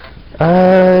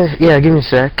Yeah, give me a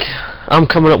sec. I'm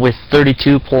coming up with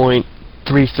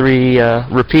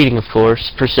 32.33, repeating, of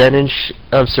course, percentage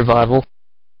of survival.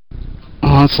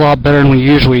 Oh, that's a lot better than we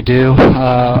usually do.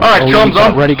 Alright, chums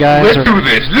up. Ready, guys? Let's do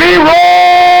this. Leroy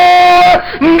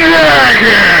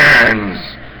Jenkins!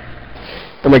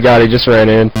 Oh my god, he just ran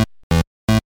in.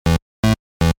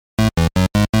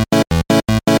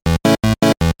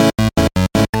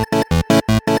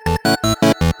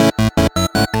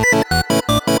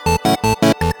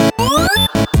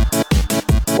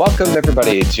 Welcome,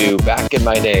 everybody, to Back in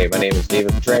My Day. My name is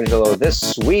David Petrangelo.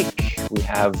 This week, we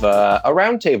have a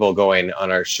roundtable going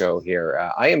on our show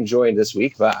here. I am joined this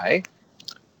week by...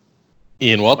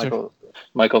 Ian Walter.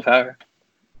 Michael Power.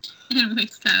 And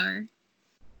Mike's Power.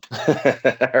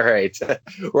 All right.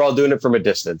 We're all doing it from a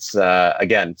distance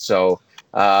again. So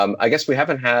I guess we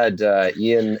haven't had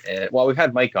Ian... we've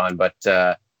had Mike on, but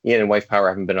Ian and Wife Power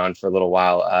haven't been on for a little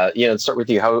while. Ian, let's start with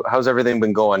you. How's everything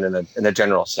been going in a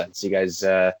general sense? You guys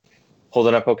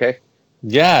holding up okay?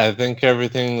 Yeah, I think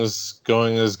everything's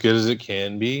going as good as it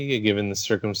can be, given the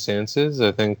circumstances.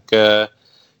 I think,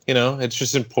 it's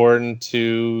just important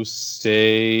to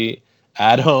stay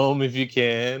at home if you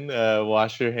can,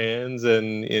 wash your hands,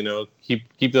 and,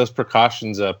 keep those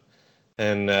precautions up.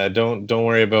 And don't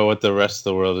worry about what the rest of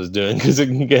the world is doing, because it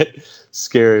can get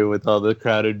scary with all the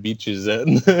crowded beaches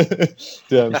and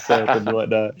down south and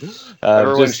whatnot.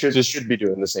 Everyone should be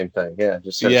doing the same thing. Yeah,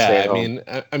 stay at home.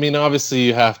 I mean, obviously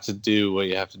you have to do what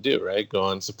you have to do, right? Go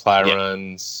on supply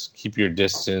runs, keep your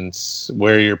distance,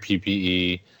 wear your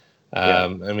PPE.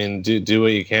 Do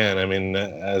what you can. I mean,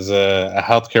 as a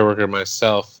healthcare worker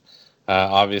myself,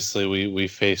 obviously we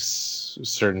face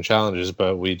certain challenges,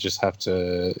 but we just have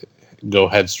to go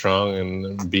headstrong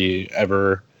and be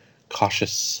ever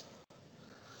cautious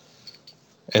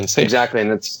and safe. Exactly,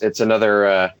 and it's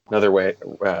another way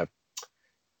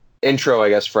intro, I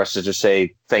guess, for us to just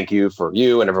say thank you for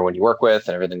you and everyone you work with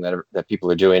and everything that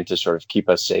people are doing to sort of keep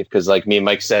us safe. Because, like me and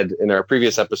Mike said in our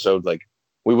previous episode, like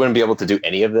we wouldn't be able to do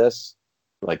any of this.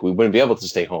 Like we wouldn't be able to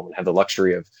stay home and have the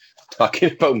luxury of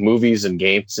talking about movies and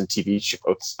games and TV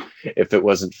shows if it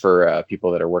wasn't for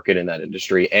people that are working in that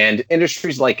industry and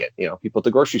industries like it, people at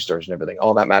the grocery stores and everything.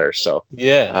 All that matters. So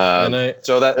yeah, I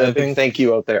think thank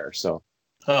you out there. So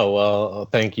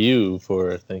thank you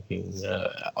for thanking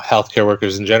healthcare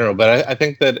workers in general. But I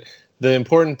think that the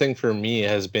important thing for me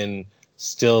has been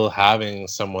still having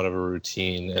somewhat of a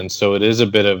routine, and so it is a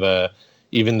bit of a.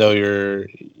 Even though you're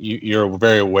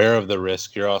very aware of the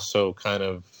risk, you're also kind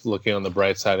of looking on the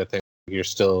bright side of things. You're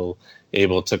still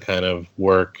able to kind of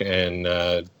work and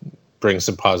bring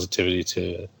some positivity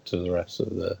to the rest of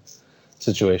the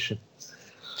situation.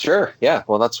 Sure. Yeah.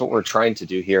 Well, that's what we're trying to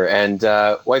do here. And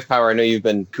Wife Power, I know you've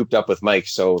been cooped up with Mike.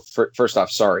 So first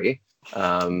off, sorry.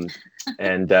 And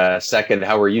second,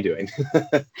 how are you doing?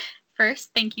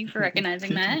 First, thank you for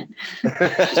recognizing that.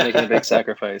 Just making a big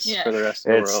sacrifice for the rest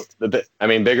of the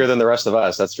world. Bigger than the rest of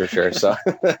us, that's for sure. So,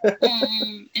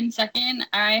 and second,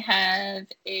 I have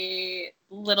a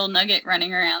little nugget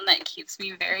running around that keeps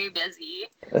me very busy.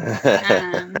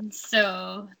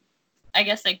 So, I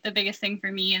guess like the biggest thing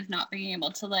for me is not being able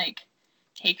to like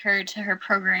take her to her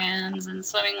programs and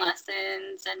swimming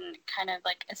lessons and kind of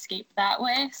like escape that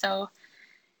way. So.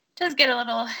 Does get a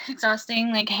little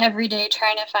exhausting, like every day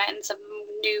trying to find some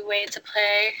new way to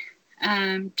play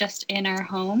just in our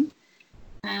home.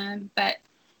 But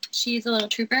she's a little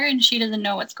trooper and she doesn't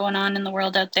know what's going on in the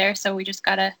world out there. So we just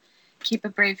got to keep a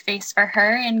brave face for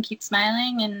her and keep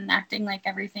smiling and acting like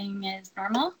everything is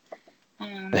normal.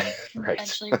 Right.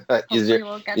 Eventually,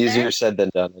 we'll get easier there. Said than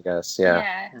done, I guess. Yeah.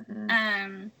 Yeah.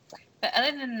 Mm-hmm. But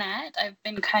other than that, I've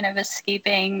been kind of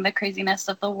escaping the craziness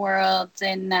of the world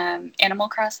in Animal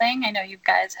Crossing. I know you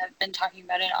guys have been talking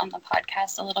about it on the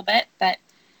podcast a little bit, but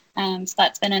so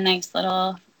that's been a nice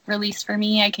little release for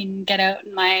me. I can get out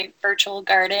in my virtual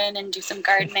garden and do some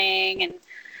gardening and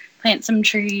plant some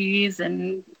trees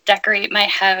and decorate my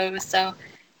house. So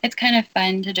it's kind of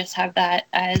fun to just have that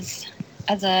as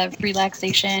a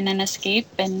relaxation and escape,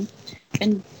 and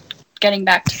been getting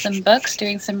back to some books,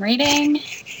 doing some reading,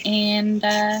 and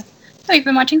we've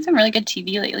been watching some really good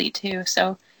TV lately too.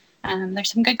 So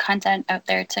there's some good content out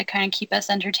there to kind of keep us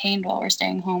entertained while we're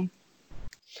staying home.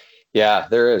 Yeah,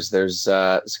 there is. There's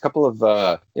a couple of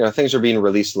things are being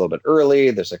released a little bit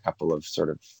early. There's a couple of sort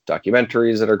of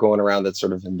documentaries that are going around that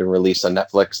sort of have been released on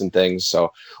Netflix and things.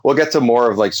 So we'll get to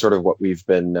more of like sort of what we've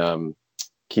been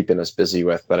keeping us busy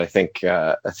with. But I think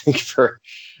for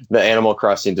the Animal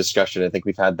Crossing discussion, I think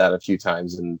we've had that a few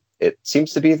times, and it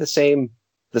seems to be the same.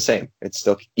 It's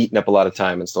still eating up a lot of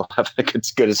time and still having a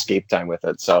good escape time with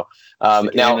it. So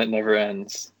now it never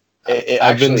ends. It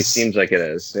actually seems like it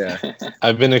is. Yeah.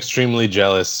 I've been extremely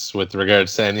jealous with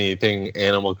regards to anything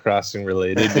Animal Crossing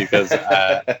related because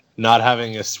not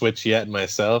having a Switch yet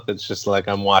myself, it's just like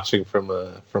I'm watching from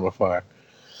afar.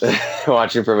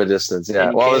 Watching from a distance, yeah.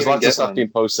 Well, there's lots of stuff being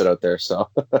posted out there, so.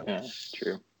 Yeah,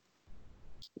 true.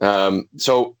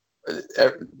 So,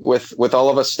 with all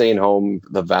of us staying home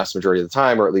the vast majority of the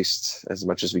time, or at least as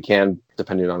much as we can,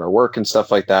 depending on our work and stuff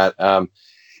like that,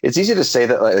 it's easy to say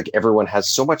that like everyone has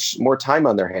so much more time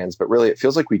on their hands, but really it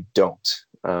feels like we don't.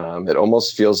 It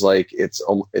almost feels like it's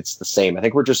the same. I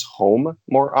think we're just home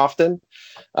more often.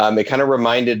 It kind of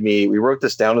reminded me, we wrote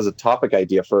this down as a topic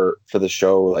idea for the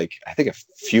show, like I think a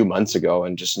few months ago,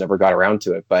 and just never got around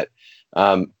to it. But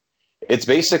it's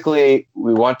basically,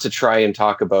 we want to try and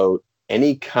talk about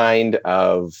any kind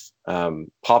of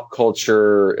pop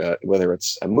culture, whether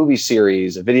it's a movie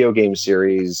series, a video game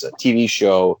series, a TV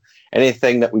show,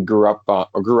 anything that we grew up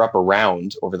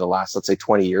around over the last, let's say,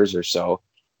 20 years or so,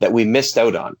 that we missed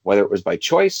out on, whether it was by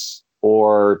choice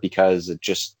or because it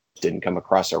just didn't come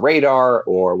across our radar,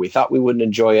 or we thought we wouldn't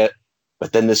enjoy it,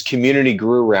 but then this community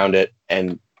grew around it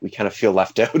and we kind of feel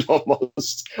left out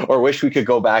almost, or wish we could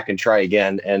go back and try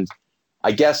again. And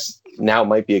I guess now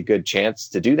might be a good chance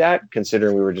to do that,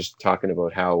 considering we were just talking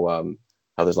about how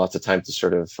there's lots of time to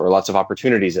sort of, or lots of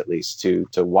opportunities at least, to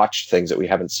watch things that we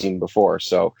haven't seen before.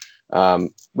 So I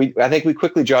think we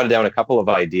quickly jotted down a couple of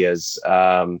ideas.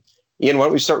 Ian, why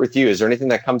don't we start with you? Is there anything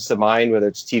that comes to mind, whether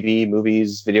it's TV,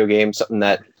 movies, video games, something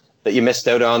that you missed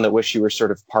out on that wish you were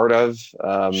sort of part of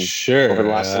sure. over the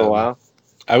last little while?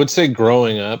 I would say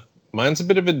growing up, mine's a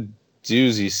bit of a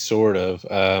doozy, sort of,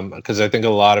 because I think a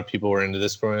lot of people were into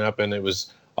this growing up, and it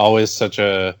was always such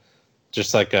a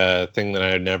thing that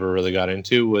I never really got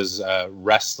into was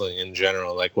wrestling in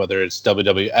general, like whether it's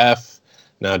WWF,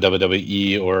 now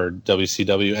WWE, or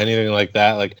WCW, anything like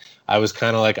that. Like I was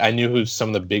kind of like, I knew who some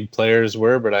of the big players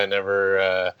were, but I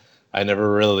never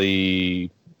really,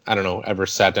 I don't know, ever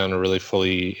sat down to really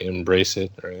fully embrace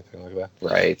it or anything like that.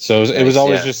 Right. So it was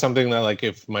always just something that, like,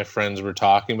 if my friends were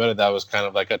talking about it, that was kind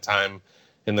of like a time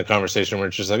in the conversation where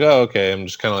it's just like, oh, okay, I'm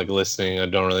just kind of like listening. I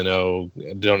don't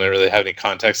really have any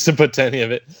context to put to any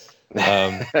of it.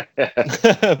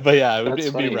 But yeah,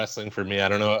 it'd be wrestling for me. I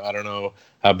don't know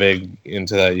how big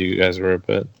into that you guys were,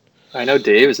 but I know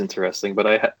Dave is into wrestling,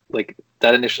 but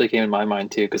that initially came in my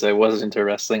mind too, because I wasn't into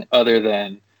wrestling other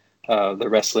than the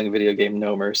wrestling video game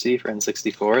No Mercy for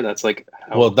N64. That's like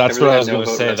that's what I was going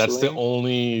to say. That's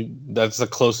the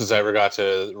closest I ever got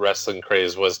to wrestling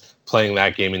craze, was playing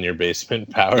that game in your basement,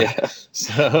 Power. Yeah.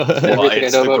 So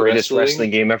it's the greatest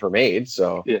wrestling game ever made.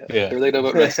 So everything I know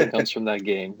about wrestling comes from that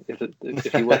game. If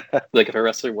a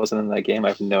wrestler wasn't in that game, I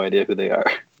have no idea who they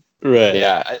are. Right.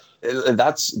 Yeah.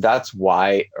 That's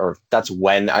why, or that's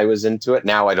when I was into it.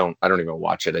 Now I don't even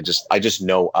watch it. I just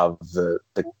know of the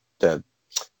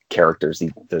characters,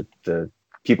 the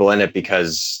people in it,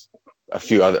 because a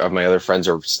few of my other friends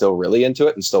are still really into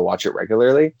it and still watch it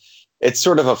regularly. It's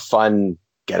sort of a fun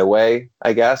getaway,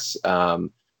 I guess. But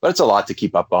it's a lot to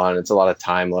keep up on. It's a lot of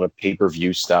time, a lot of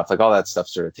pay-per-view stuff. Like all that stuff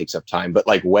sort of takes up time. But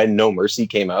like when No Mercy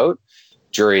came out,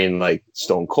 during like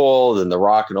Stone Cold and The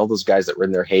Rock and all those guys that were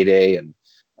in their heyday, and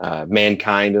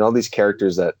Mankind and all these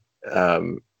characters that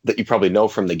you probably know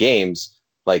from the games,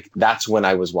 like that's when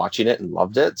I was watching it and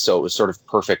loved it. So it was sort of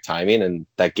perfect timing, and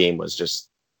that game was just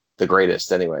the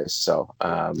greatest anyways. So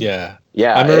yeah,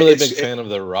 I'm a really big fan of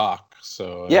The Rock.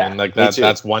 So I mean, like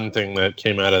that's one thing that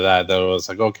came out of that was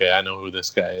like, okay, I know who this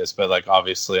guy is, but like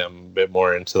obviously I'm a bit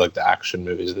more into like the action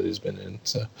movies that he's been in.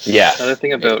 So yeah. Another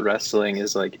thing about wrestling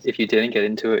is, like, if you didn't get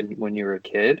into it when you were a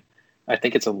kid, I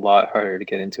think it's a lot harder to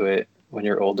get into it when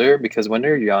you're older, because when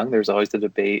you're young, there's always the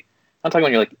debate. I'm talking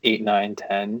when you're like 8, 9,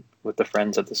 10 with the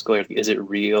friends at the school. Like, is it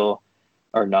real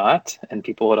or not? And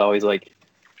people would always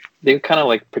they would kind of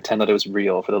like pretend that it was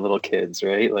real for the little kids,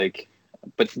 right? Like,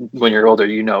 but when you're older,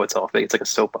 it's all fake. It's like a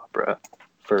soap opera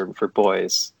for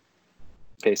boys,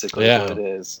 basically. Yeah. What it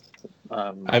is.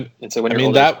 And so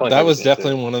when that was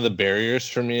definitely one of the barriers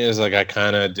for me, is like I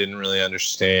kind of didn't really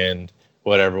understand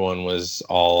what everyone was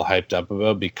all hyped up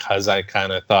about, because I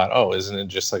kind of thought, oh, isn't it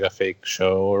just like a fake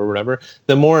show or whatever?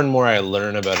 The more and more I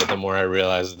learn about it, the more I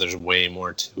realize that there's way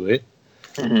more to it.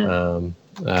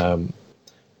 Mm-hmm.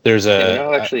 They're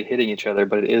not actually hitting each other,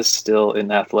 but it is still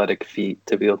an athletic feat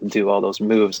to be able to do all those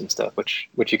moves and stuff, which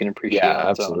you can appreciate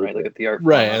on its own, right? Like at the art,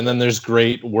 right? And then there's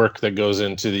great work that goes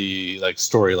into the like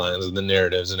storylines and the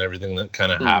narratives and everything that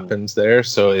kind of happens there.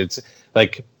 So it's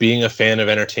like, being a fan of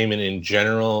entertainment in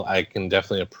general, I can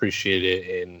definitely appreciate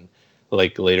it in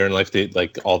like later in life,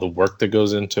 like all the work that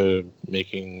goes into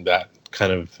making that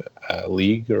kind of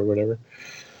league or whatever.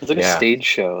 It's like a stage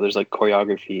show. There's like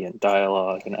choreography and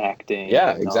dialogue and acting.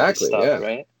 Yeah, and all this exactly, Stuff, yeah.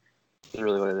 Right. That's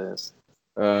really what it is.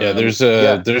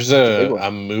 There's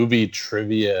a movie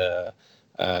trivia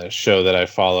show that I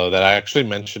follow that I actually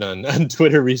mentioned on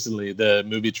Twitter recently. The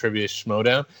movie trivia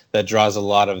Schmodown that draws a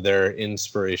lot of their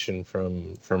inspiration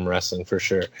from wrestling for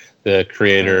sure. The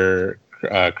creator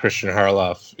Christian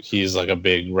Harloff, he's like a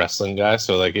big wrestling guy,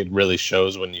 so like it really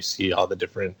shows when you see all the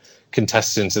different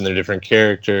contestants and their different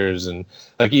characters, and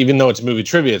like even though it's movie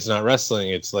trivia, it's not wrestling.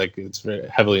 It's like it's very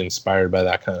heavily inspired by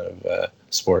that kind of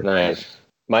sport. Nice.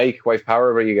 Mike, wife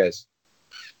power, what about you guys?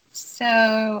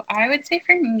 So I would say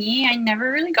for me, I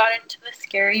never really got into the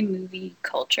scary movie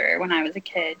culture when I was a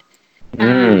kid.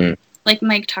 Like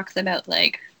Mike talks about,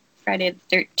 like Friday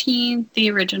the 13th,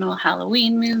 the original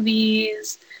Halloween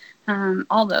movies,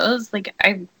 all those. Like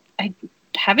I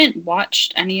haven't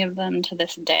watched any of them to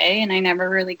this day, and I never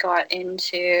really got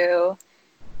into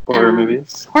horror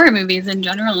movies. Horror movies in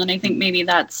general, and I think maybe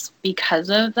that's because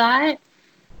of that.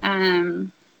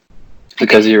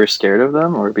 Because you were scared of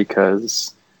them, or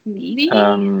because maybe you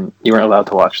weren't allowed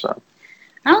to watch them?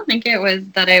 I don't think it was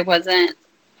that I wasn't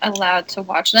allowed to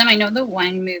watch them. I know the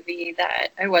one movie that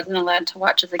I wasn't allowed to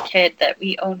watch as a kid that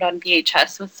we owned on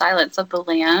VHS was Silence of the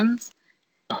Lambs.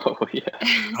 Oh yeah.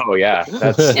 Oh yeah.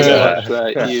 That's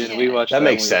we watched that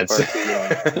makes sense.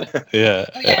 Yeah.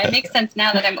 Oh yeah, it makes sense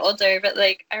now that I'm older, but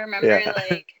like I remember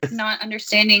like not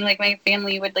understanding, like my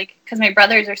family would like, because my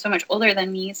brothers are so much older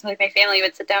than me, so like my family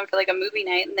would sit down for like a movie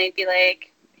night and they'd be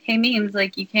like, hey memes,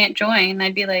 like you can't join. And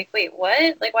I'd be like, wait,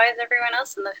 what? Like why is everyone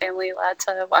else in the family allowed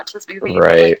to watch this movie?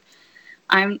 Right.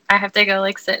 But, like, I have to go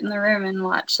like sit in the room and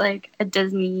watch like a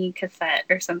Disney cassette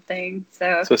or something.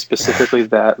 So specifically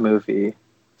that movie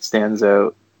stands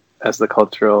out as the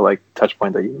cultural like touch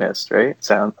point that you missed, right?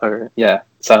 Silence of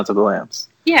the Lambs.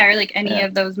 Yeah, or like any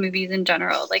of those movies in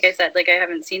general. Like I said, like I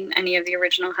haven't seen any of the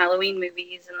original Halloween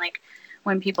movies, and like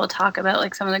when people talk about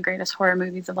like some of the greatest horror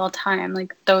movies of all time,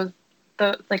 like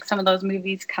like some of those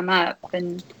movies come up,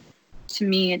 and to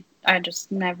me, I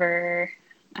just never,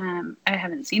 I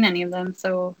haven't seen any of them.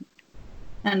 So,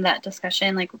 and that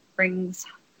discussion like brings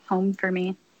home for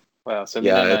me. Wow. So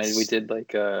we did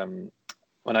like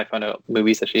when I found out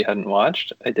movies that she hadn't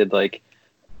watched, I did like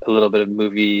a little bit of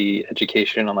movie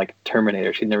education on like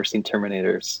Terminator. She'd never seen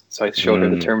Terminators, so I showed her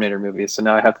the Terminator movies. So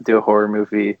now I have to do a horror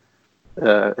movie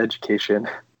education.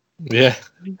 Yeah.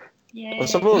 Yeah. Well,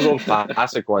 some of those old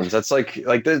classic ones, that's like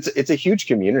it's a huge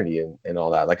community and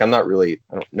all that. Like I don't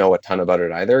know a ton about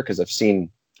it either, because I've seen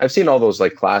all those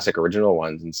like classic original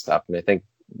ones and stuff, and I think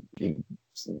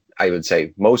I would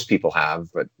say most people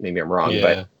have, but maybe I'm wrong.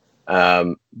 Yeah.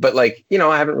 But like, you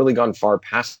know, I haven't really gone far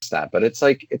past that, but it's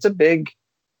like, it's a big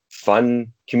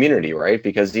fun community, right?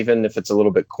 Because even if it's a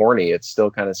little bit corny, it's still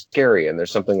kind of scary. And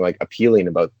there's something like appealing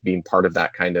about being part of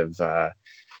that kind of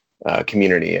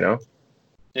community, you know?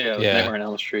 Yeah. Nightmare on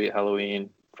Elm Street, Halloween,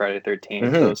 Friday the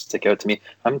 13th, those stick out to me.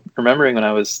 I'm remembering when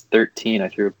I was 13, I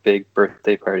threw a big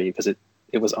birthday party because it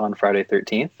was on Friday the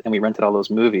 13th, and we rented all those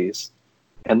movies.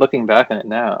 And looking back on it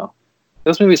now,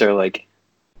 those movies are like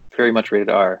very much rated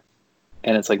R.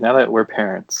 And it's like, now that we're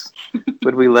parents,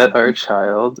 would we let our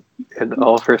child and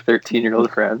all of her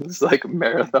 13-year-old friends like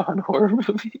marathon horror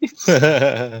movies?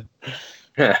 No.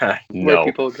 Where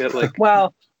people get like,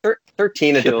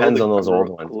 13, it depends on those old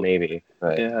ones, maybe.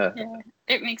 But. Yeah.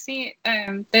 It makes me,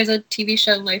 there's a TV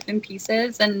show, Life in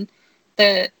Pieces, and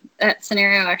that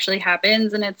scenario actually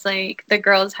happens, and it's like the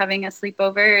girl's having a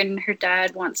sleepover and her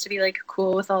dad wants to be like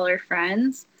cool with all her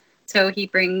friends. So they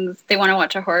want to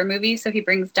watch a horror movie, so he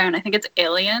brings down, I think it's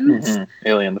Aliens.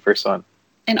 Alien, the first one.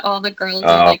 And all the girls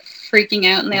are like freaking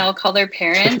out, and they all call their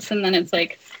parents, and then it's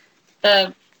like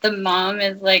the mom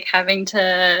is like having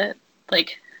to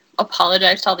like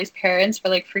apologize to all these parents for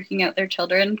like freaking out their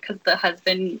children because the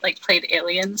husband like played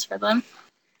aliens for them.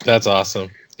 That's awesome.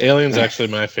 Alien's actually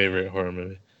my favorite horror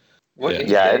movie.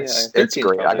 It's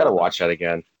great. I gotta watch that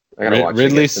again.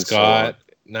 Ridley Scott,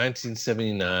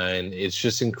 1979. It's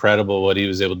just incredible what he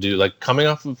was able to do. Like coming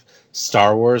off of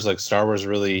Star Wars, like Star Wars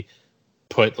really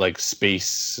put like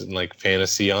space and like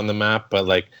fantasy on the map, but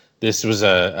like this was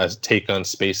a take on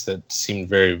space that seemed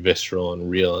very visceral and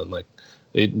real, and like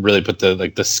it really put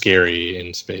the scary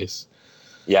in space.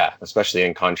 Yeah, especially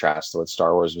in contrast to what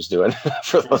Star Wars was doing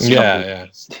for those. Yeah,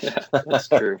 that's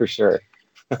true for sure.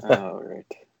 All right.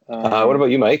 What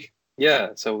about you, Mike? Yeah,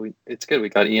 so it's good. We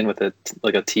got Ian with a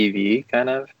TV kind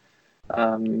of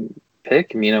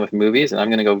pick, Mina with movies, and I'm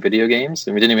gonna go video games.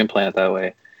 And we didn't even plan it that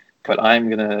way, but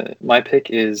my pick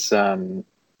is so I'm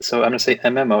gonna say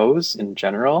MMOs in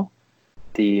general,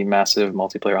 the massive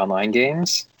multiplayer online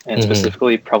games, and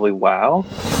specifically probably WoW.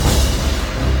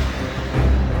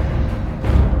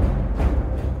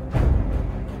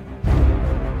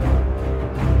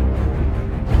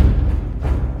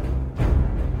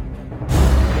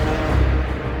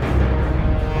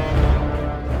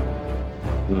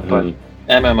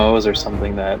 MMOs are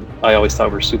something that I always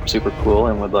thought were super, super cool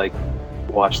and would like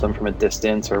watch them from a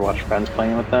distance or watch friends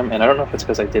playing with them. And I don't know if it's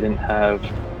because I didn't have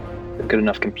a good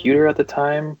enough computer at the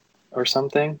time or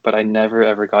something, but I never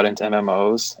ever got into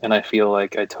MMOs, and I feel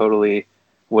like I totally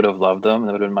would have loved them.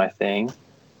 That would have been my thing.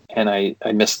 And I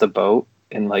missed the boat,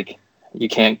 and like you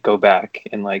can't go back,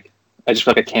 and like I just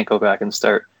feel like I can't go back and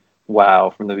start WoW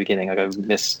from the beginning. Like I've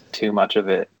missed too much of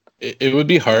it. It would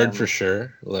be hard for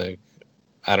sure. Like,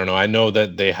 I don't know. I know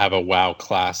that they have a WoW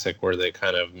Classic where they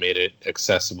kind of made it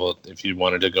accessible if you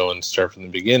wanted to go and start from the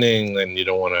beginning and you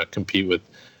don't want to compete with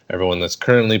everyone that's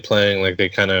currently playing. Like, they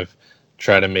kind of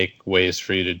try to make ways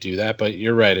for you to do that. But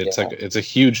you're right. It's like it's a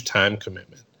huge time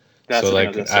commitment. That's so,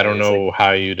 what like, I don't know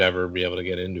how you'd ever be able to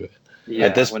get into it. Yeah,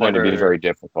 at this point, it'd be very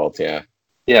difficult. Yeah.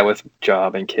 Yeah, with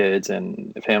job and kids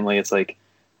and family, it's like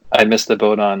I missed the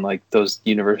boat on like those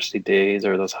university days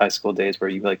or those high school days where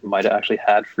you like might have actually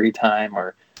had free time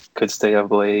or could stay up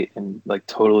late and like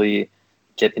totally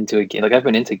get into a game. Like I've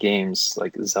been into games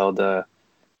like Zelda,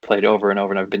 played over and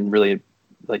over, and I've been really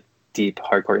like deep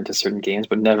hardcore into certain games,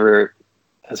 but never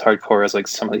as hardcore as like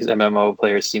some of these MMO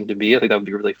players seem to be. I think that would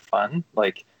be really fun.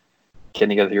 Like getting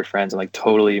together with your friends and like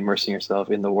totally immersing yourself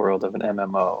in the world of an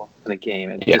MMO in a game.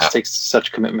 And it just takes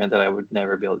such commitment that I would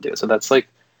never be able to do. So that's like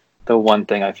the one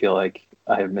thing I feel like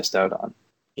I have missed out on.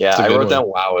 Yeah, I wrote down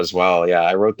WoW as well. Yeah,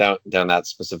 I wrote down that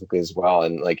specifically as well.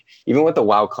 And like even with the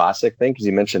WoW Classic thing, because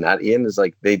you mentioned that, Ian, is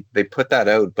like they put that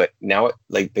out, but now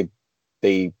like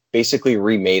they basically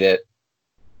remade it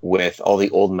with all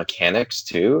the old mechanics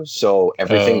too. So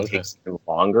everything takes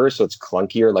longer. So it's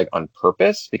clunkier, like on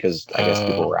purpose, because I guess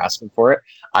people were asking for it.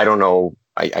 I don't know.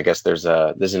 I guess there's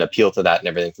an appeal to that and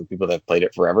everything for people that have played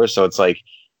it forever. So it's like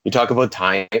you talk about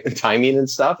timing and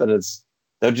stuff, and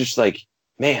they're just like,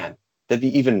 man, that'd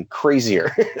be even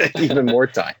crazier, even more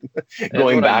time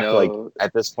going back like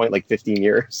at this point, like 15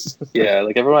 years. Yeah.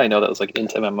 Like everyone I know that was like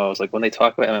into MMOs, like when they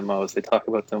talk about MMOs, they talk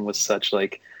about them with such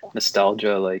like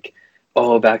nostalgia, like,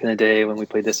 oh, back in the day when we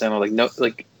played this MMO, like no,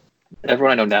 like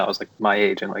everyone I know now is like my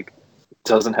age and like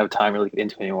doesn't have time really to get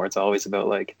into it anymore. It's always about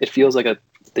like, it feels like a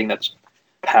thing that's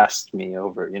passed me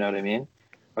over. You know what I mean?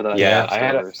 Or that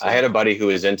I had a buddy who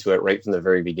was into it right from the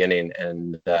very beginning,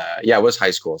 and it was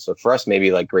high school. So for us, maybe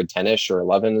like grade 10ish or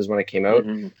 11 is when it came out,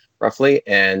 roughly.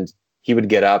 And he would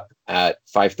get up at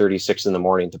 5:30, 6 in the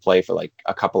morning to play for like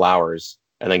a couple hours,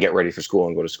 and then get ready for school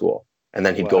and go to school. And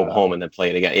then he'd go home and then play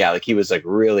it again. Yeah, like he was like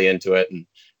really into it and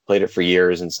played it for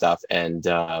years and stuff. And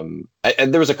and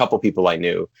there was a couple people I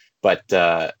knew, but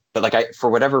like for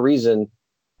whatever reason,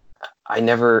 I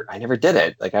never did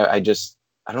it. Like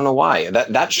I don't know why.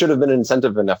 That should have been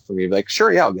incentive enough for me. Like,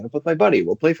 sure, yeah, I'll get up with my buddy.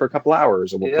 We'll play for a couple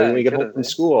hours, or we'll play when we get home from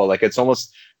school. Like, it's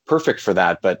almost perfect for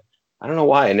that. But I don't know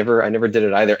why. I never did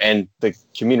it either. And the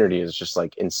community is just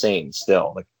like insane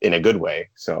still, like in a good way.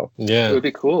 So yeah, it would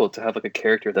be cool to have like a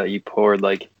character that you poured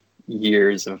like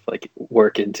years of like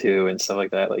work into and stuff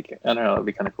like that. Like, I don't know, it'd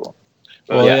be kind of cool.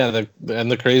 But, well,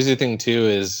 and the crazy thing too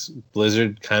is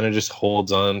Blizzard kind of just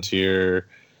holds on to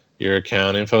your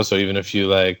account info. So even if you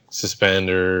like suspend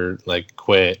or like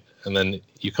quit, and then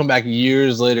you come back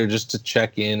years later just to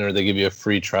check in, or they give you a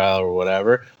free trial or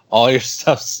whatever, all your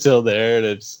stuff's still there, and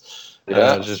it's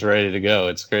just ready to go.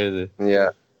 It's crazy.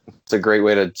 Yeah, it's a great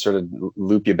way to sort of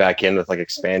loop you back in with like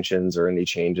expansions or any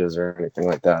changes or anything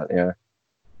like that. Yeah.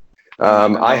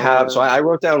 I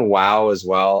wrote down WoW as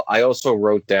well. I also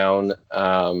wrote down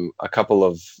a couple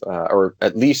of or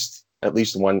at least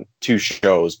 1-2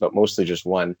 shows, but mostly just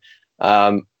one.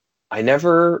 I've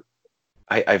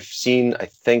seen, I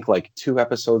think, like 2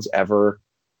 episodes ever,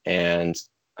 and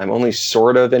I'm only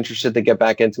sort of interested to get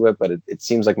back into it, but it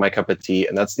seems like my cup of tea,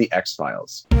 and that's the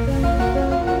X-Files.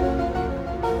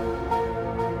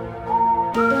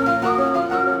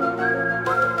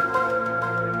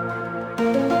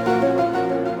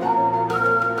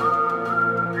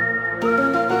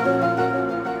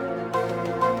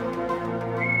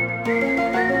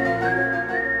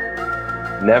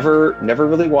 Never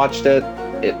really watched it.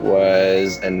 It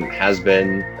was and has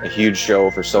been a huge show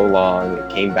for so long.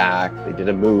 It came back. They did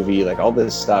a movie, like all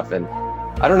this stuff. And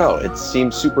I don't know, it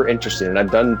seems super interesting. And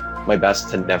I've done my best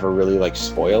to never really like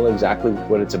spoil exactly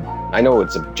what it's I know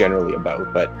it's generally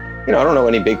about, but I don't know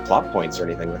any big plot points or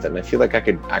anything with it. And I feel like I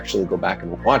could actually go back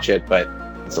and watch it, but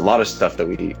it's a lot of stuff that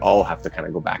we all have to kind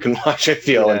of go back and watch, I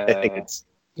feel. And I think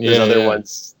there's other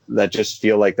ones that just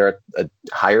feel like they're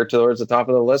higher towards the top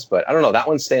of the list, but I don't know. That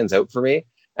one stands out for me.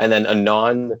 And then a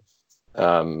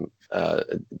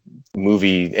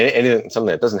movie, anything,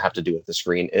 something that doesn't have to do with the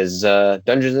screen is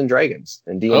Dungeons and Dragons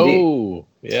and D&D. Oh,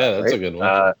 yeah, that's right? A good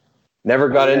one. Never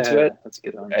got into it. That's a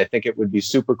good one. I think it would be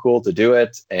super cool to do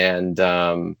it. And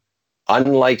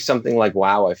unlike something like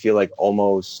WoW, I feel like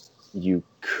almost you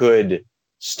could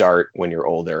start when you're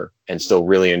older and still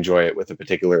really enjoy it with a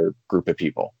particular group of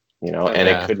people, you know, and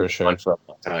it could be fun for a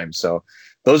long time. So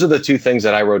those are the two things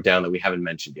that I wrote down that we haven't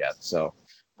mentioned yet. So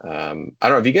I don't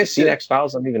know. Have you guys seen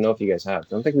X-Files? I don't even know if you guys have. I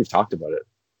don't think we've talked about it.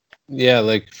 Yeah,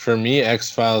 like for me,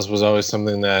 X-Files was always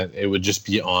something that it would just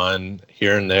be on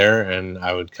here and there, and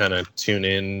I would kind of tune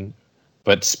in,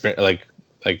 but like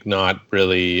not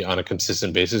really on a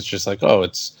consistent basis. Just like, oh,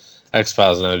 it's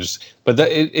X-Files, and I just. But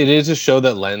it is a show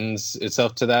that lends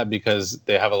itself to that because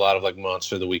they have a lot of like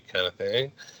Monster of the Week kind of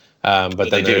thing. But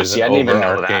then there's an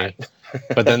overarching.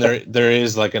 But then there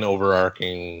is like an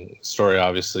overarching story,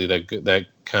 obviously that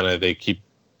kind of they keep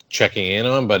checking in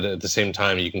on, but at the same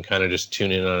time you can kind of just tune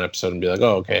in on an episode and be like,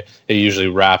 oh, okay, it usually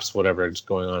wraps whatever is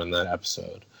going on in that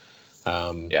episode.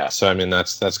 So I mean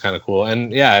that's kind of cool,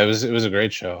 and yeah, it was a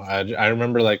great show. I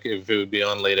remember like if it would be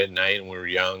on late at night and we were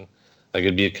young, like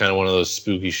it'd be kind of one of those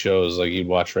spooky shows like you'd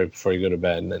watch right before you go to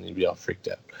bed, and then you'd be all freaked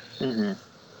out. Mm-hmm.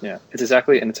 Yeah, it's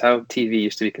exactly, and it's how TV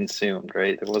used to be consumed,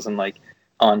 right? It wasn't like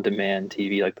on-demand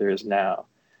TV like there is now.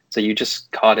 So you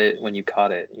just caught it when you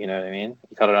caught it, you know what I mean?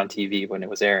 You caught it on TV when it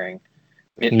was airing,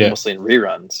 mostly in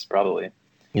reruns, probably.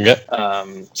 Yeah.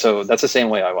 So that's the same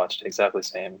way I watched it, exactly the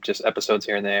same. Just episodes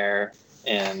here and there,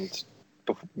 and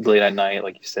late at night,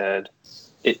 like you said.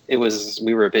 It was,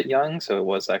 we were a bit young, so it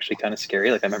was actually kind of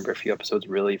scary. Like I remember a few episodes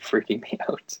really freaking me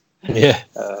out. Yeah.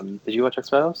 Did you watch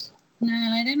X-Files? No,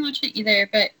 I didn't watch it either,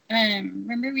 but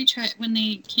remember we tried, when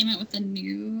they came out with the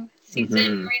new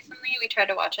season recently, we tried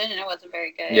to watch it and it wasn't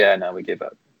very good. Yeah, no, we gave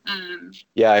up.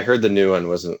 Yeah, I heard the new one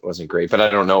wasn't great, but I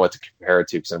don't know what to compare it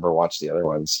to because I never watched the other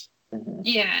ones.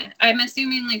 Yeah, I'm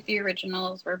assuming like the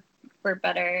originals were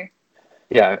better.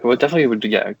 Yeah, well, definitely would.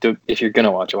 Yeah, if you're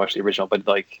gonna watch it, watch the original. But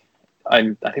like, I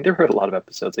think there were a lot of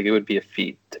episodes. Like, it would be a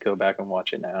feat to go back and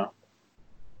watch it now.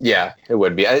 Yeah, it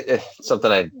would be.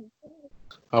 Something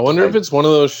I wonder if it's one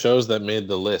of those shows that made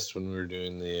the list when we were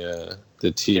doing the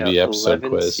TV episode 11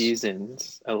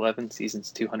 quiz. 11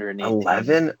 seasons, 280.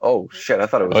 11? Oh shit! I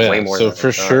thought it was way more. So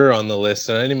for sure on the list,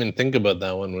 and I didn't even think about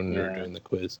that one when we were doing the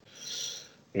quiz.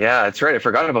 Yeah, that's right. I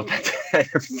forgot about that. I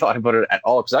never thought about it at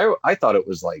all because I thought it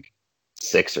was like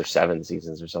 6 or 7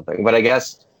 seasons or something. But I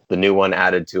guess the new one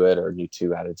added to it, or new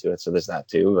 2 added to it. So there's that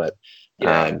too. But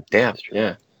damn,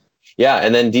 yeah.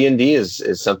 And then D&D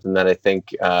is something that I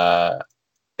think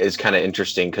is kind of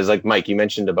interesting because, like Mike, you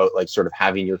mentioned about like sort of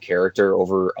having your character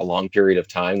over a long period of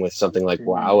time with something like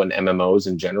WoW and MMOs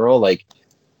in general. Like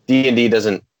D&D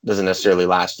doesn't necessarily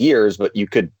last years, but you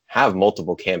could have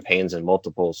multiple campaigns and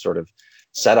multiple sort of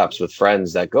setups with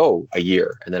friends that go a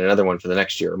year and then another one for the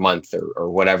next year, a month or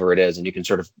whatever it is. And you can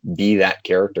sort of be that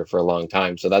character for a long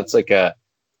time. So that's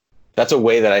a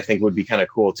way that I think would be kind of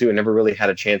cool too. I never really had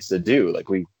a chance to do. Like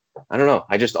I don't know.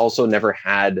 I just also never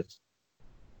had,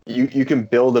 you can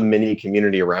build a mini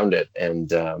community around it.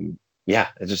 And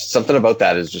it's just something about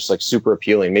that is just like super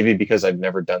appealing. Maybe because I've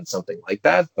never done something like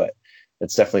that, but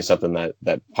it's definitely something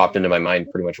that popped into my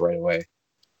mind pretty much right away.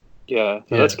 Yeah,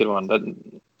 that's a good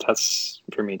one. That's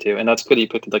for me too, and that's good. You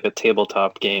picked like a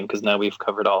tabletop game because now we've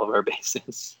covered all of our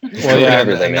bases. Well, yeah,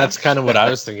 and that's kind of what I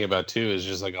was thinking about too. Is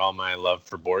just like all my love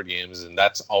for board games, and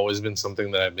that's always been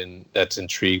something that's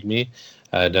intrigued me,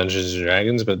 Dungeons and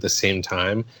Dragons. But at the same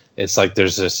time, it's like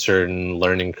there's a certain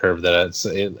learning curve that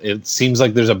it seems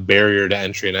like there's a barrier to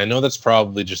entry, and I know that's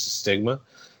probably just a stigma.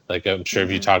 Like I'm sure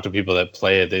if you talk to people that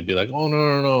play it, they'd be like, "Oh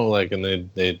no," like, and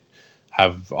they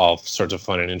have all sorts of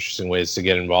fun and interesting ways to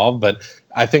get involved. But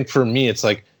I think for me, it's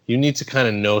like you need to kind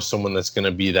of know someone that's going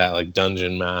to be that like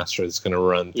dungeon master that's going to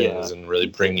run things and really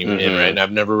bring you in, right? And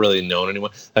I've never really known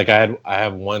anyone. Like I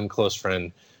have one close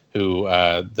friend who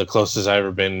the closest I've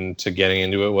ever been to getting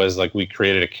into it was like we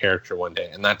created a character one day,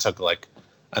 and that took like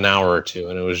an hour or two,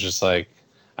 and it was just like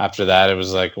after that it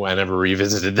was like I never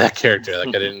revisited that character.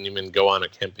 Like I didn't even go on a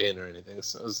campaign or anything.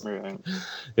 So it was,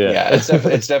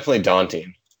 it's definitely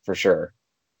daunting. For sure.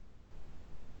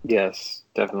 Yes,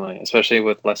 definitely. Especially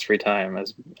with less free time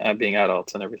as being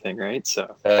adults and everything, right?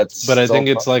 So but I think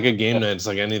it's like a game night. It's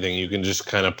like anything. You can just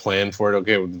kind of plan for it.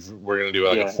 Okay, we're going to do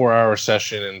like a 4-hour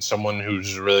session, and someone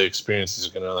who's really experienced is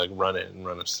going to like run it and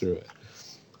run us through it.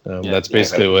 That's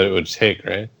basically what it would take,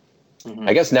 right? Mhm.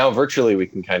 I guess now virtually we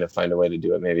can kind of find a way to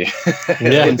do it. Maybe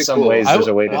Yeah. in some ways there's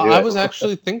a way to do I it. was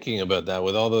actually thinking about that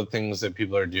with all the things that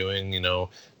people are doing,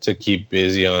 to keep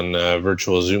busy on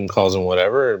virtual Zoom calls and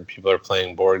whatever. And people are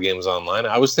playing board games online.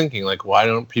 I was thinking, like, why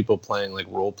don't people playing like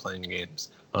role playing games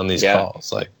on these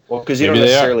calls? Like, Well, because you don't maybe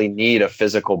they are. necessarily need a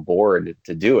physical board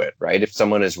to do it, right? If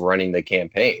someone is running the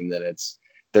campaign, then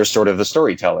they're sort of the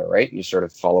storyteller, right? You sort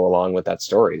of follow along with that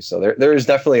story. So there is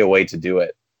definitely a way to do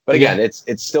it. But again,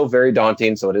 it's still very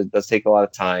daunting. So it does take a lot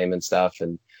of time and stuff.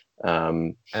 And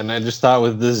And I just thought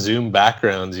with the Zoom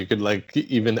backgrounds, you could like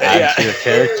even add to your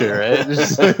character, right?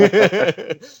 Just, I'm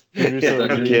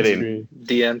kidding.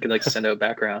 DM can like send out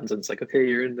backgrounds, and it's like, okay,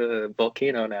 you're in the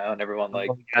volcano now, and everyone like.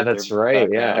 Yeah, that's right.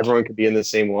 Yeah, everyone could be in the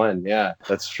same one. Yeah,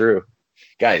 that's true.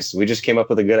 Guys, we just came up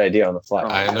with a good idea on the fly.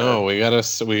 I know we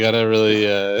gotta really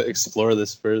explore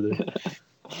this further.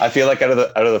 I feel like out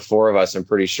of the four of us, I'm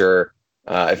pretty sure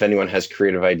if anyone has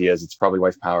creative ideas, it's probably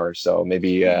Wife Power. So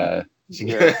maybe. I'd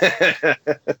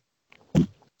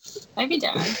be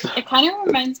down. It kind of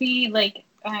reminds me, like,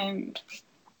 Ian,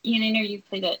 I know you've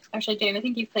played it. Actually, Dave, I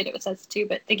think you've played it with us too.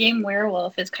 But the game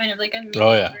Werewolf is kind of like a mini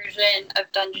version of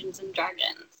Dungeons and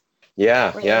Dragons.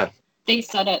 Yeah, Like, they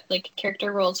set up like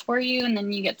character roles for you, and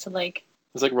then you get to like.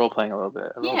 It's like role playing a little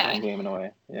bit, a role playing game in a way.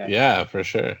 Yeah. Yeah, for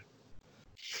sure.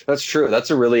 That's true.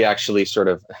 That's a really actually sort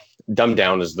of dumbed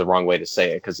down is the wrong way to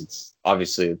say it because it's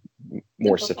obviously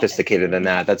more sophisticated than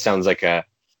that. That sounds like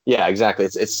exactly.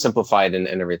 It's simplified and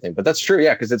everything, but that's true.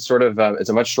 Yeah, because it's sort of it's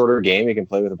a much shorter game. You can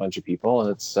play with a bunch of people, and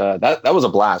it's that was a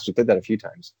blast. We played that a few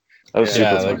times. That was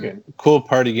super fun. Like a cool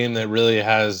party game that really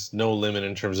has no limit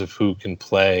in terms of who can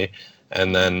play.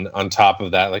 And then on top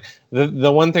of that, like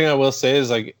the one thing I will say is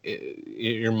like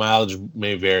your mileage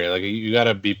may vary. Like you got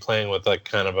to be playing with like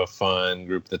kind of a fun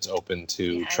group that's open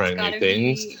to trying new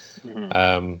things,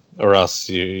 or else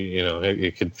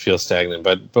it could feel stagnant.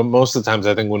 But most of the times,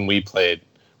 I think when we played,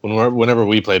 whenever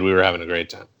we played, we were having a great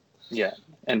time. Yeah,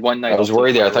 and one night I was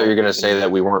worried there. I thought you were going to say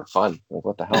that we weren't fun. Like,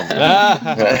 what the hell?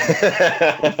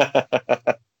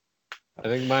 I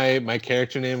think my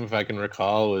character name, if I can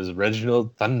recall, was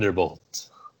Reginald Thunderbolt.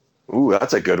 Ooh,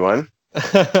 that's a good one.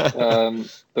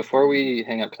 Before we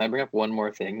hang up, can I bring up one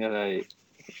more thing that I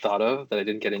thought of that I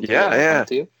didn't get into? Yeah.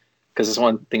 Because there's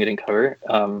one thing I didn't cover.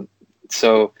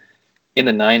 So in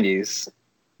the 90s,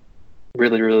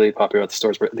 really, really popular at the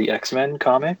stores were the X-Men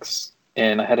comics.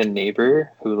 And I had a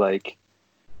neighbor who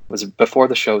was before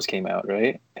the shows came out,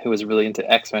 right? Who was really into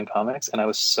X-Men comics, and I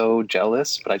was so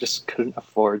jealous, but I just couldn't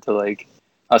afford to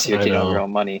obviously you're taking out your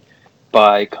own money,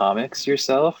 buy comics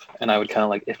yourself. And I would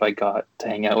kind of if I got to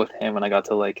hang out with him and I got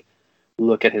to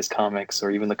look at his comics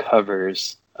or even the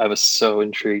covers, I was so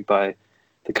intrigued by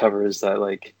the covers that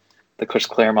the Chris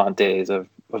Claremont days of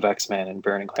X-Men and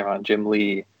Byrne and Claremont, Jim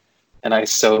Lee, and I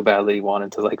so badly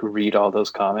wanted to read all those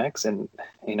comics and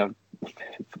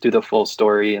do the full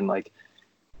story and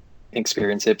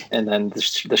experience it. And then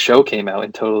the show came out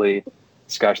and totally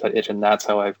scratched that itch, and that's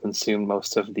how I've consumed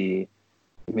most of the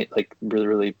really,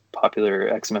 really popular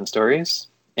X-Men stories.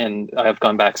 And I've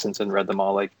gone back since and read them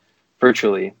all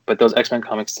virtually, but those X-Men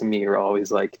comics to me are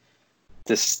always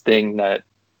this thing that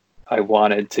I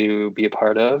wanted to be a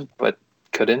part of but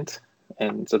couldn't,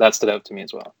 and so that stood out to me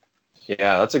as well.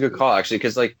 Yeah, that's a good call actually,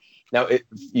 because now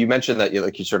you mentioned that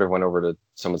you sort of went over to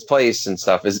someone's place and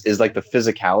stuff. Is the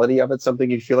physicality of it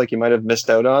something you feel like you might have missed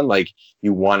out on?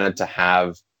 You wanted to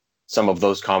have some of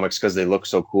those comics because they look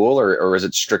so cool, or is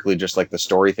it strictly just the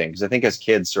story thing? Because I think as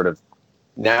kids, sort of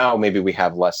now maybe we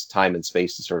have less time and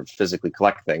space to sort of physically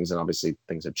collect things, and obviously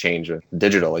things have changed with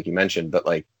digital, like you mentioned. But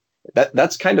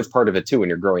that's kind of part of it too when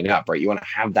you're growing up, right? You want to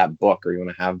have that book, or you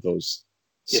want to have those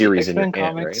series in your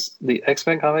hand, right? The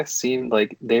X-Men comics seemed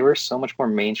like they were so much more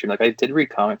mainstream. I did read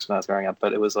comics when I was growing up,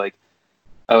 but it was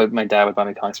my dad would buy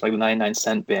me comics from the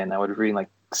 99-cent bin. I would read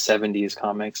 70s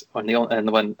comics,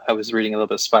 and when I was reading a little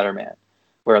bit of Spider-Man,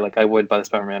 where I would buy the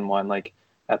Spider-Man one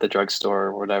at the drugstore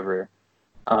or whatever.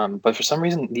 But for some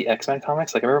reason, the X-Men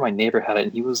comics, I remember my neighbor had it,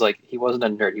 and he was he wasn't a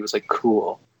nerd, he was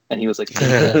cool, and he was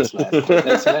X-Men.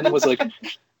 X-Men was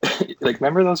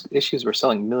remember those issues were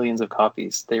selling millions of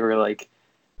copies? They were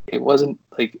it wasn't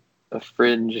a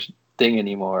fringe thing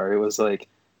anymore. It was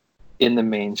in the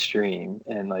mainstream,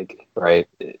 and right.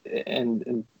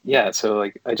 And yeah,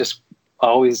 so I just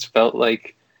always felt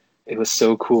it was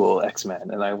so cool,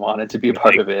 X-Men, and I wanted to be a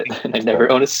part of it. And I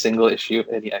never owned a single issue of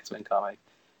any X-Men comic.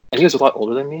 And he was a lot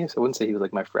older than me, so I wouldn't say he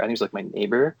was my friend. He was my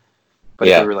neighbor. But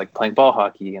if we were playing ball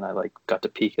hockey, and I got to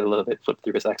peek a little bit, flip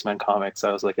through his X-Men comics,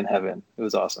 I was in heaven. It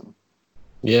was awesome.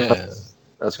 Yeah.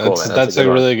 That's cool. That's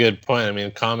a really good point. I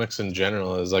mean, comics in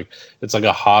general is it's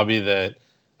a hobby that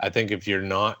I think if you're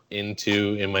not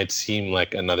into, it might seem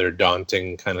like another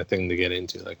daunting kind of thing to get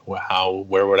into. Like,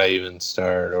 where would I even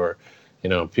start? Or, a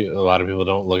lot of people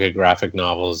don't look at graphic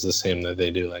novels the same that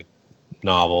they do like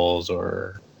novels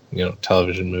or,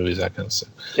 television movies, that kind of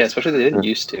stuff. Yeah, especially they didn't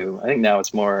used to. I think now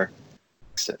it's more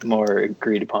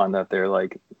agreed upon that they're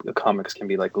like the comics can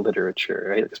be like literature,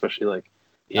 right? Especially like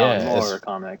Alan Moore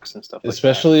comics and stuff like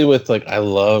especially with like, I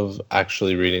love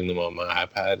actually reading them on my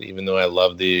iPad, even though I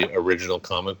love the original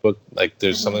comic book. Like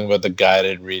there's something about the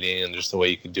guided reading and just the way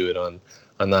you could do it on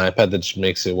the iPad that just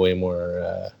makes it way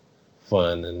more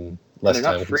fun and less they're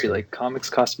time not free. consuming. Like comics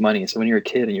cost money. So when you're a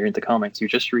kid and you're into comics, you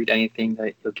just read anything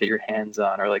that you'll get your hands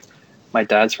on. Or like my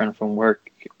dad's friend from work,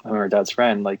 or dad's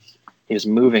friend, like he was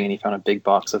moving and he found a big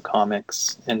box of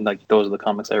comics, and like those are the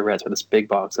comics I read. So this big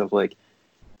box of like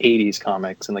 80s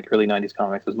comics and like early 90s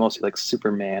comics was mostly like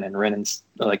Superman and Ren and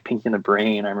like Pinky and the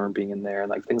Brain. I remember being in there and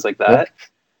like things like that.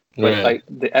 But like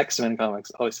the X-Men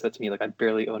comics always said to me like I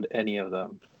barely owned any of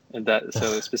them, and that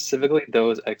so specifically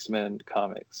those X-Men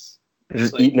comics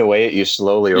just like, eating away at you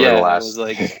slowly over the last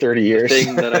like 30 years.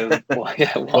 Thing that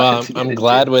well, I'm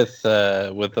glad with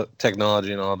the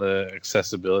technology and all the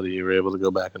accessibility, you were able to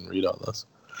go back and read all those.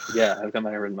 Yeah, I've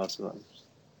read most of them.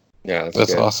 Yeah,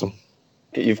 that's awesome.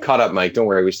 You've caught up, Mike. Don't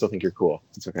worry, we still think you're cool.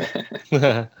 It's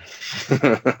okay.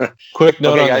 Quick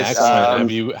note on guys, the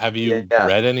X-Men. Have you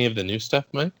read any of the new stuff,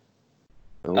 Mike?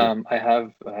 I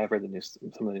have read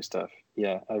some of the new stuff.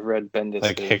 Yeah, I've read Bendis.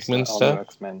 Like Hickman stuff?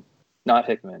 X-Men. Not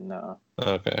Hickman, no.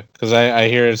 Okay, because I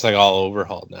hear it's like all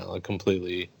overhauled now, like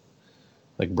completely,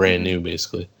 like brand new,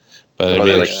 basically. But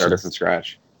they like started from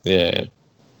scratch. Yeah.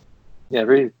 Yeah,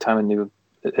 every time a new.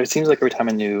 It seems like every time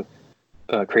a new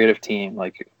creative team,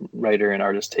 like writer and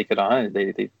artist, take it on,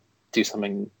 they do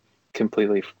something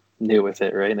completely new with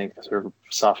it, right? And they sort of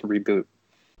soft reboot.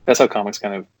 That's how comics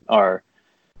kind of are.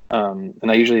 And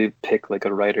I usually pick like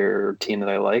a writer or team that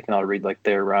I like, and I'll read like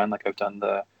their run. Like I've done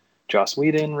the Joss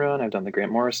Whedon run, I've done the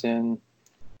Grant Morrison,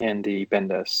 and the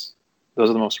Bendis. Those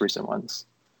are the most recent ones.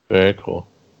 Very cool.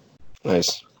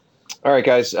 Nice. All right,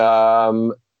 guys.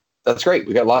 That's great.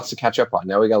 We got lots to catch up on.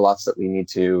 Now we got lots that we need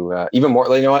to even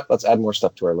more. You know what? Let's add more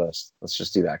stuff to our list. Let's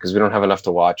just do that because we don't have enough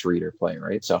to watch, read, or play,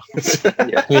 right? So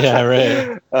yeah,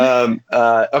 right.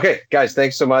 Okay, guys.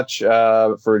 Thanks so much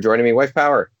for joining me. Wife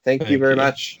Power. Thank you very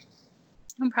much.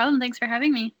 No problem. Thanks for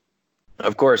having me.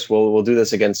 Of course, we'll do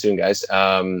this again soon, guys.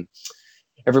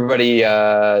 Everybody,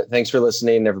 thanks for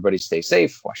listening. Everybody stay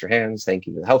safe. Wash your hands. Thank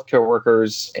you to the healthcare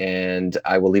workers. And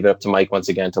I will leave it up to Mike once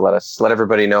again to let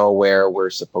everybody know where we're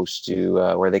supposed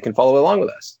to, where they can follow along with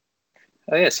us.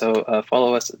 Oh, yeah. So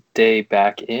follow us Day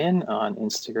Back In on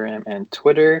Instagram and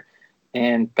Twitter,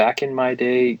 and Back in My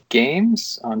Day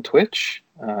Games on Twitch.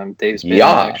 Dave's been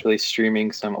actually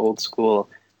streaming some old school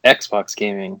Xbox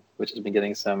gaming, which has been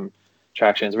getting some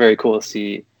traction. It's very cool to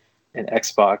see an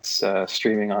Xbox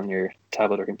streaming on your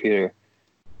tablet or computer.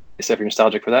 So if you're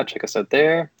nostalgic for that, check us out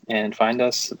there and find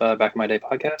us Back in My Day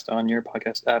podcast on your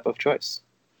podcast app of choice.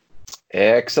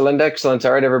 Excellent.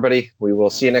 All right, everybody. We will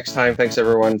see you next time. Thanks,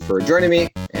 everyone, for joining me,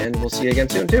 and we'll see you again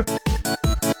soon, too.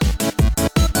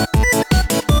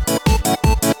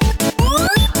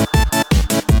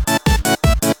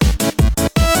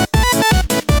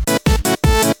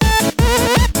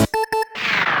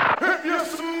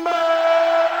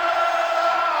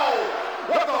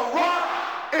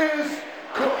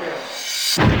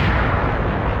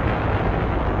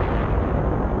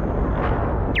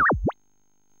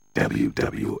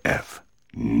 WWF,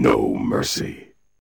 no mercy.